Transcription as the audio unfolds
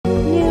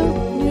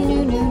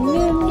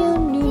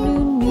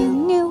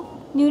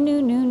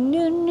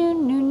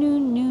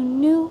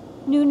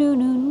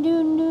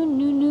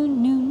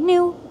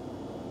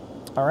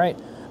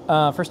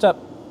First up.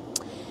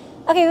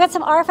 Okay, we got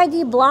some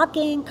RFID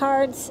blocking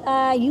cards.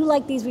 You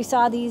like these? We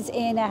saw these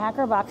in a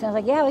Hacker Box, and I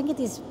was like, yeah, we can get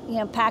these,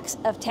 packs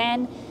of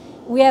 10.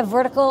 We have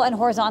vertical and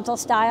horizontal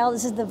style.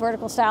 This is the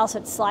vertical style, so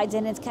it slides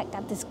in. It's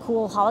got this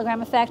cool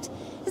hologram effect.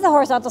 This is the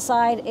horizontal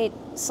side. It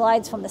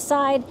slides from the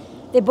side.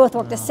 They both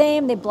work the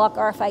same. They block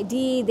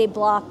RFID. They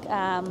block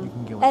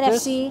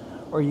NFC. This,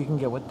 or you can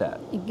get with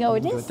that. You can go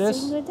with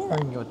this. Or you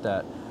can go with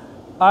that.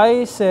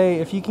 I say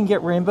if you can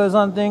get rainbows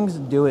on things,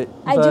 do it.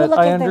 I do look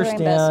at the rainbows.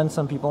 understand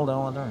some people don't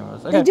want the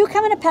rainbows. Okay. They do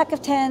come in a pack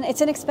of 10.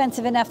 It's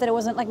inexpensive enough that it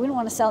wasn't like we didn't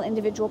want to sell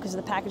individual because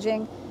of the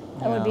packaging.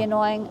 That would be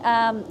annoying.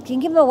 You can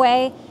give them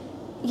away.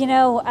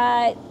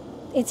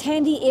 It's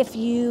handy if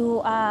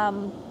you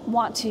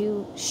want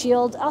to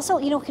shield. Also,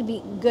 what could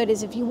be good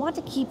is if you want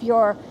to keep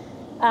your,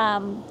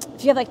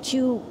 if you have like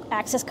 2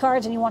 access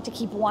cards and you want to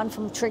keep one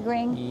from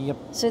triggering, yep.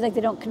 so like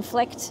they don't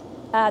conflict.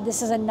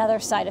 This is another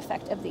side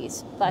effect of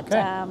these. But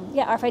okay.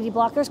 RFID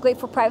blockers, great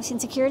for privacy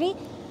and security.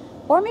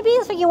 Or maybe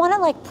if you want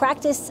to like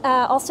practice,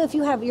 also if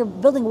you're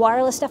building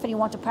wireless stuff and you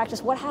want to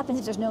practice what happens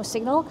if there's no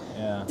signal.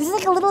 Yeah. This is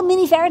like a little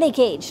mini Faraday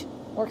cage.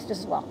 Works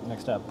just as well.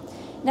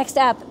 Next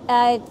up,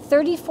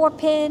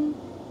 34-pin,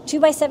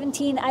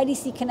 2x17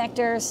 IDC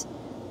connectors.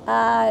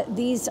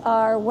 These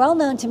are well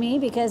known to me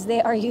because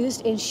they are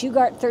used in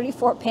Shugart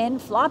 34-pin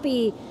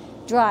floppy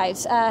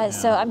drives.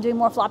 So I'm doing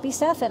more floppy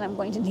stuff and I'm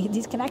going to need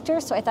these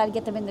connectors, so I thought I'd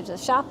get them into the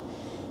shop.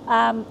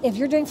 If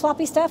you're doing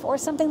floppy stuff or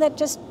something that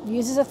just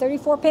uses a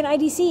 34-pin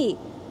IDC,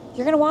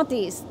 you're going to want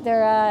these.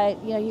 They're,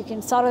 you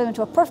can solder them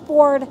into a perf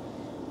board.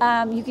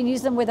 You can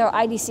use them with our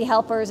IDC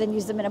helpers and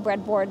use them in a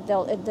breadboard.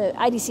 The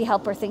IDC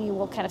helper thingy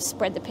will kind of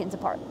spread the pins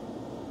apart.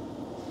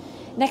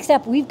 Next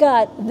up, we've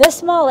got the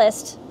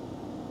smallest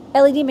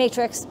LED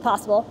matrix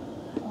possible.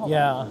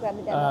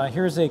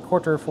 Here's a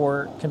quarter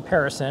for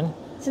comparison.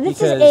 So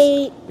this is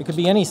it could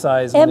be any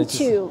size.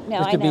 M2.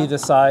 It could be the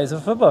size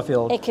of a football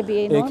field. It could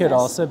be enormous. It could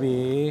also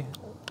be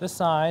the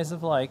size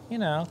of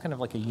kind of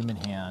like a human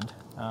hand.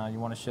 You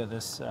want to show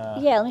this?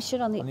 Let me show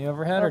it on the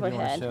overhead. Or do you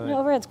want to show it?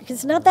 Overhead, because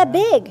it's not that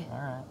big. All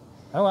right.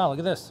 Oh wow, look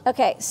at this.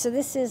 Okay, so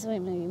this is. Let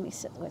me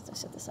set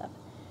this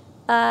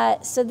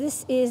up. So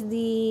this is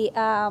the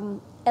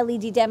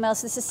LED demo.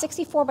 So this is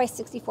 64 by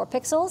 64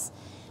 pixels.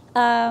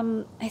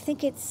 I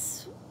think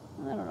it's,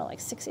 like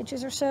 6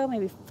 inches or so,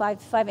 maybe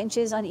 5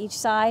 inches on each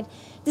side.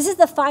 This is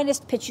the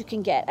finest pitch you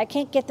can get. I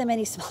can't get them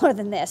any smaller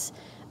than this.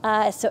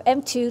 So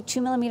M2,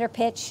 2mm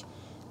pitch.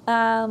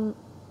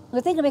 We're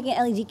thinking of making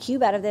an LED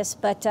cube out of this,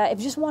 but if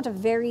you just want a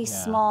very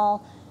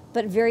small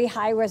but very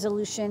high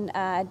resolution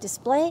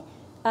display,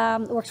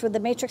 it works with the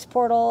Matrix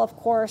portal, of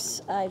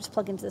course. Just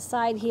plug into the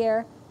side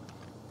here.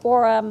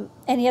 Or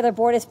any other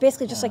board. It's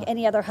basically just like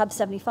any other Hub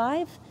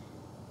 75,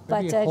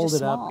 but Maybe hold just it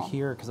small. up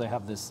here because I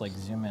have this like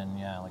zoom in.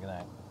 Yeah, look at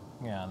that.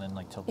 Yeah, and then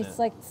like tilt it. It's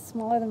like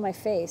smaller than my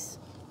face.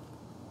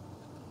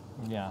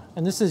 Yeah,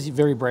 and this is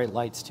very bright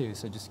lights too,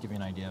 so just to give you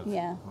an idea of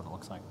what it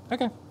looks like.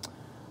 Okay,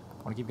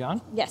 want to keep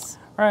going? Yes.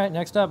 All right,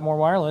 next up, more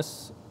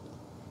wireless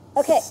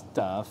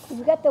stuff.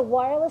 We've got the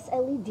wireless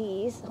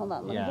LEDs. Hold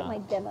on, let me get my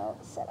demo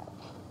set up.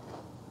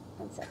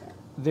 1 second.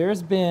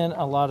 There's been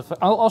a lot of,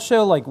 I'll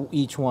show like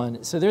each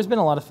one. So there's been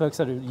a lot of folks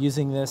that are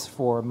using this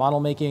for model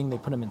making. They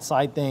put them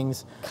inside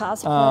things.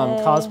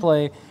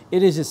 Cosplay.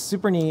 It is just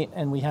super neat,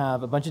 and we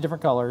have a bunch of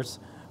different colors.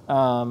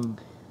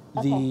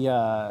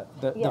 The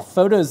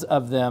photos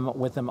of them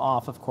with them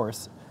off, of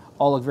course,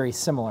 all look very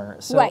similar.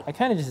 So I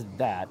kind of just did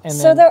that. And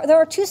so there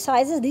are 2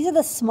 sizes. These are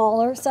the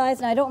smaller size,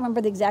 and I don't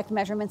remember the exact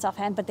measurements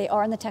offhand, but they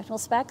are in the technical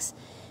specs.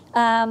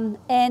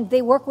 And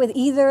they work with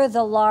either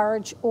the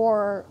large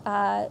or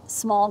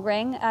small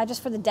ring,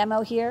 just for the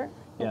demo here.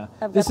 Yeah,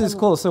 this is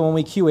cool. So when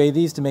we QA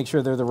these to make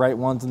sure they're the right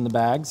ones in the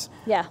bags,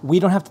 we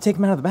don't have to take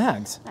them out of the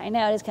bags. I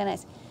know, it is kind of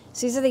nice.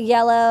 So these are the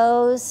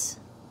yellows,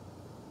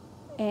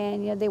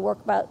 and they work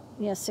about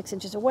 6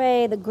 inches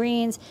away. The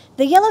greens,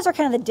 the yellows are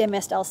kind of the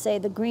dimmest, I'll say.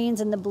 The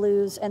greens and the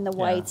blues and the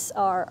whites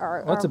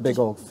are that's a big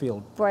old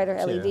field. Brighter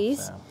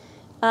LEDs.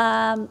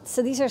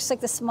 So these are just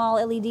like the small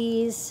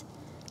LEDs.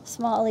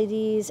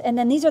 And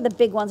then these are the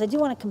big ones. I do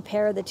want to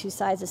compare the 2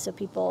 sizes so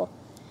people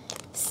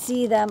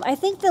see them. I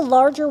think the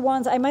larger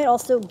ones, I might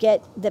also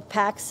get the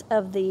packs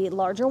of the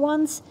larger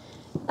ones,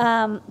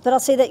 but I'll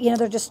say that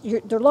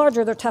they're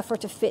larger, they're tougher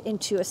to fit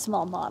into a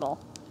small model,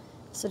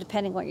 so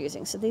depending what you're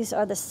using. So these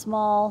are the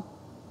small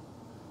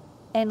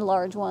and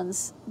large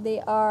ones. They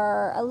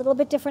are a little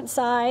bit different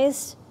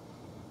sized.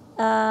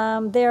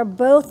 They're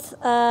both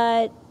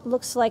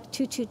looks like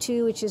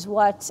 222, which is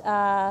what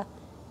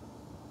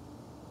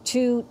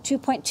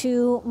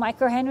 2.2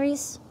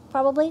 microhenries,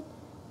 probably.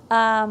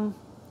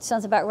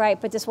 Sounds about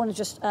right, but this one is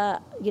just,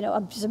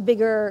 just a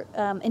bigger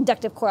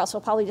inductive coil, so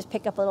it'll probably just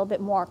pick up a little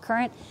bit more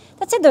current.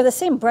 That said, they're the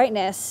same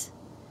brightness.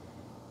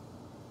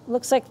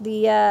 Looks like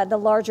the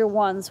larger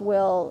ones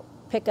will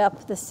pick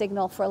up the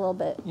signal for a little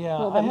bit. Yeah,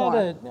 more.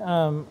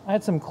 I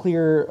had some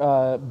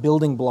clear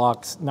building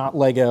blocks, not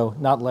Lego,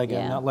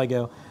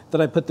 that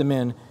I put them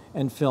in.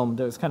 and filmed.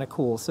 It was kind of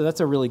cool. So that's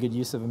a really good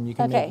use of them. You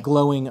can make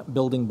glowing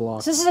building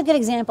blocks. So this is a good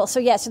example. So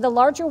yeah, so the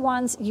larger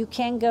ones, you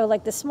can go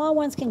like the small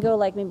ones can go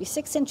like maybe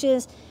 6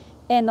 inches,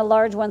 and the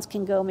large ones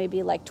can go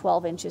maybe like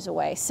 12 inches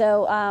away.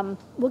 So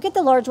we'll get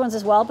the large ones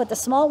as well, but the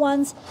small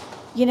ones,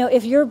 you know,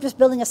 if you're just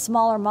building a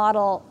smaller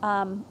model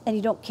and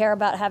you don't care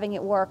about having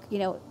it work, you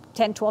know,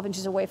 10, 12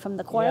 inches away from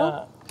the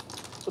coil,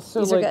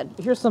 so these are good.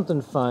 Here's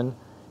something fun.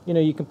 You know,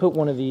 you can put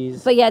one of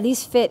these. But yeah,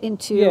 these fit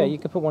into. Yeah, you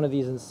could put one of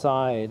these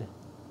inside.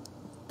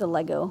 The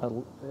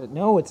Lego.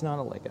 No, it's not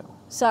a Lego.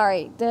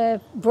 Sorry, the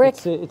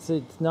brick. It's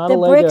not a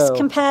Lego. The bricks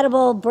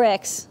compatible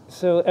bricks.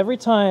 So every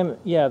time,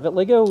 yeah, the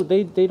Lego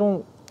they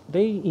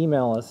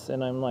email us,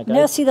 and I'm like,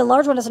 no, see, the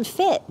large one doesn't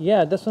fit.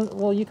 Yeah, this one.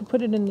 Well, you can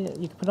put it in.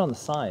 You can put it on the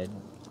side.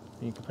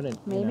 You can put it.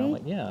 Maybe. You know,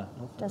 like, yeah.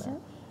 Does it?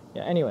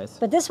 Yeah. Anyways.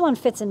 But this one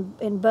fits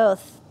in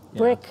both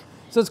brick.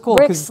 So it's cool.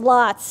 Brick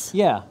slots.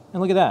 Yeah,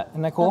 and look at that.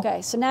 Isn't that cool?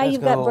 Okay, so now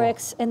you've got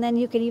bricks, and then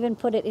you could even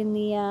put it in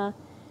the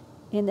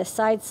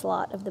side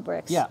slot of the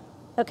bricks. Yeah.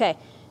 Okay,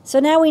 so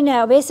now we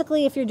know.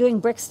 Basically, if you're doing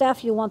brick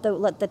stuff, you want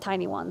the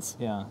tiny ones.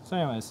 Yeah. So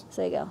anyways.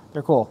 So there you go.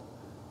 They're cool.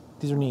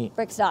 These are neat.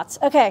 Bricks dots.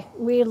 Okay,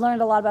 we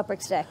learned a lot about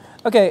bricks today.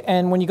 Okay,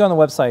 and when you go on the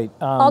website.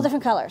 All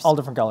different colors. All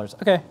different colors.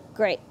 Okay.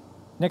 Great.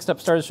 Next up,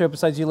 star of the show,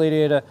 besides you, Lady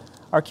Ada,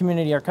 our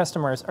community, our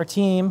customers, our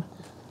team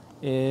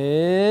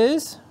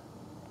is...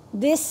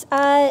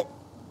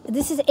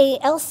 This is a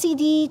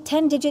LCD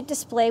 10-digit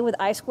display with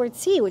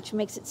I2C, which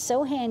makes it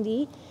so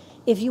handy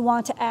if you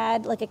want to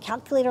add like a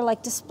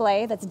calculator-like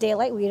display that's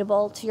daylight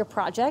readable to your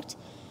project.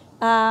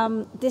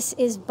 This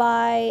is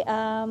by,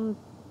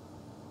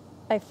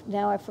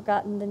 now I've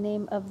forgotten the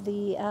name of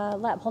the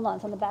lab. Hold on,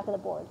 it's on the back of the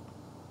board.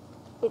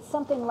 It's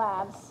something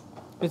Labs.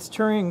 It's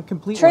Turing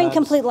Complete Labs. Turing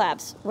Complete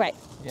Labs, right.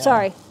 Yeah.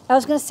 Sorry, I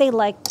was going to say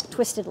like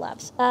Twisted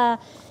Labs.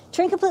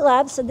 Turing Complete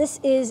Labs, so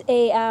this is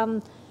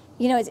a...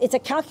 you know, it's a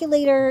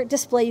calculator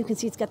display. You can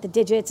see it's got the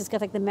digits. It's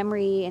got like the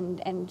memory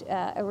and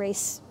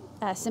erase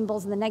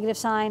symbols and the negative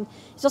sign.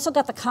 It's also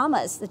got the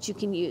commas that you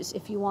can use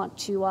if you want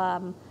to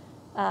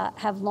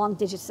have long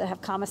digits that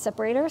have comma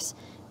separators,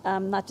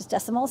 not just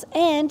decimals.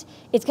 And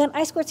it's got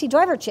an I2C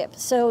driver chip.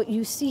 So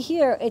you see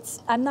here,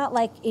 I'm not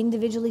like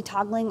individually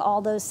toggling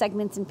all those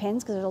segments and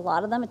pins because there's a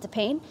lot of them. It's a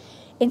pain.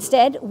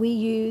 Instead, we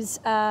use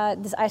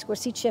this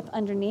I2C chip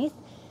underneath.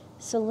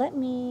 So let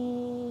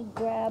me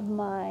grab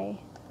my...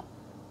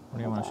 What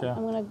do you want to show?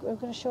 I'm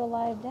gonna show a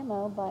live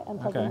demo by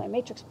unplugging my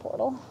Matrix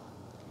portal.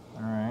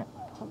 All right.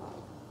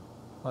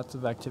 Lots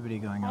of activity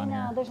going on here.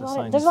 I know,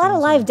 there's a lot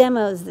of live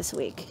demos this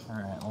week. All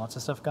right, lots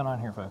of stuff going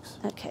on here, folks.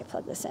 Okay,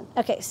 plug this in.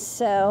 Okay,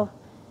 so,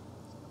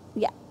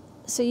 yeah.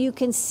 So you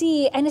can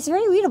see, and it's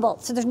very readable,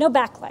 so there's no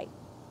backlight,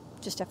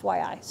 just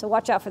FYI. So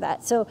watch out for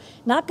that. So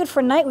not good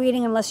for night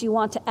reading unless you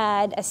want to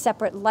add a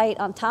separate light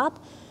on top.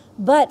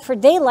 But for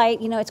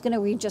daylight, you know, it's gonna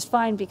read just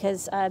fine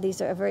because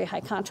these are a very high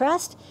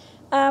contrast.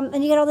 And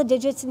you get all the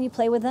digits and you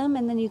play with them,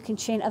 and then you can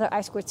chain other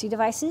I2C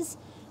devices.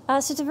 So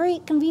it's a very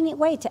convenient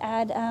way to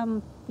add,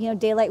 you know,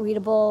 daylight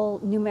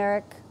readable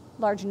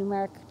large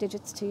numeric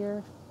digits to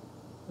your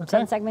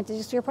 10 segment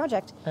digits to your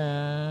project.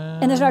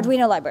 And there's an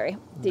Arduino library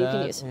that you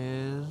can use. That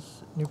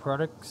is new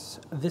products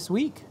this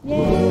week.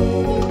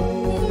 Yay!